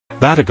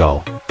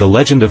Batigol, the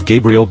legend of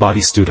Gabriel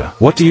Batistuta.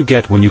 What do you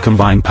get when you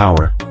combine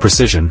power,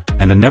 precision,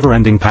 and a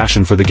never-ending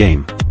passion for the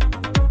game?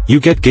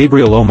 You get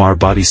Gabriel Omar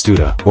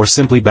Batistuta, or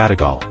simply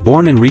Batigol.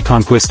 Born in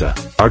Reconquista,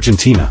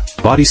 Argentina,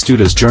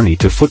 Batistuta's journey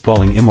to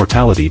footballing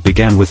immortality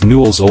began with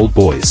Newell's Old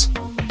Boys.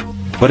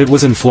 But it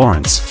was in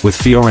Florence, with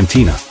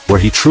Fiorentina, where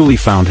he truly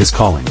found his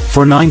calling.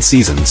 For 9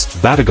 seasons,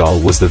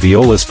 Batigol was the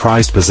Viola's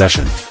prized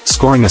possession,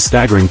 scoring a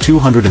staggering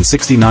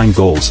 269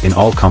 goals in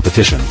all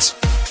competitions.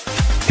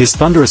 His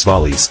thunderous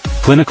volleys,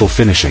 clinical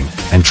finishing,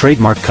 and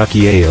trademark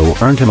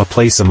cucchiaio earned him a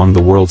place among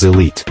the world's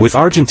elite. With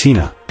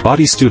Argentina,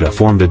 Batistuta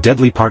formed a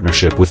deadly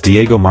partnership with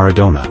Diego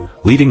Maradona,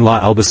 leading La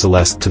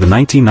Albiceleste to the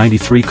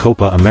 1993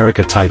 Copa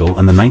América title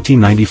and the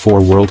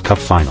 1994 World Cup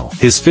final.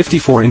 His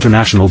 54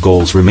 international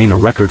goals remain a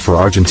record for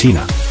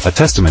Argentina, a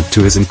testament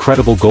to his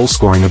incredible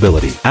goal-scoring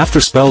ability.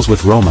 After spells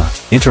with Roma,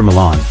 Inter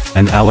Milan,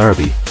 and Al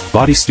Arabi,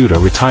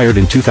 Batistuta retired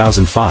in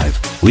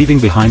 2005, leaving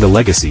behind a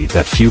legacy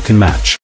that few can match.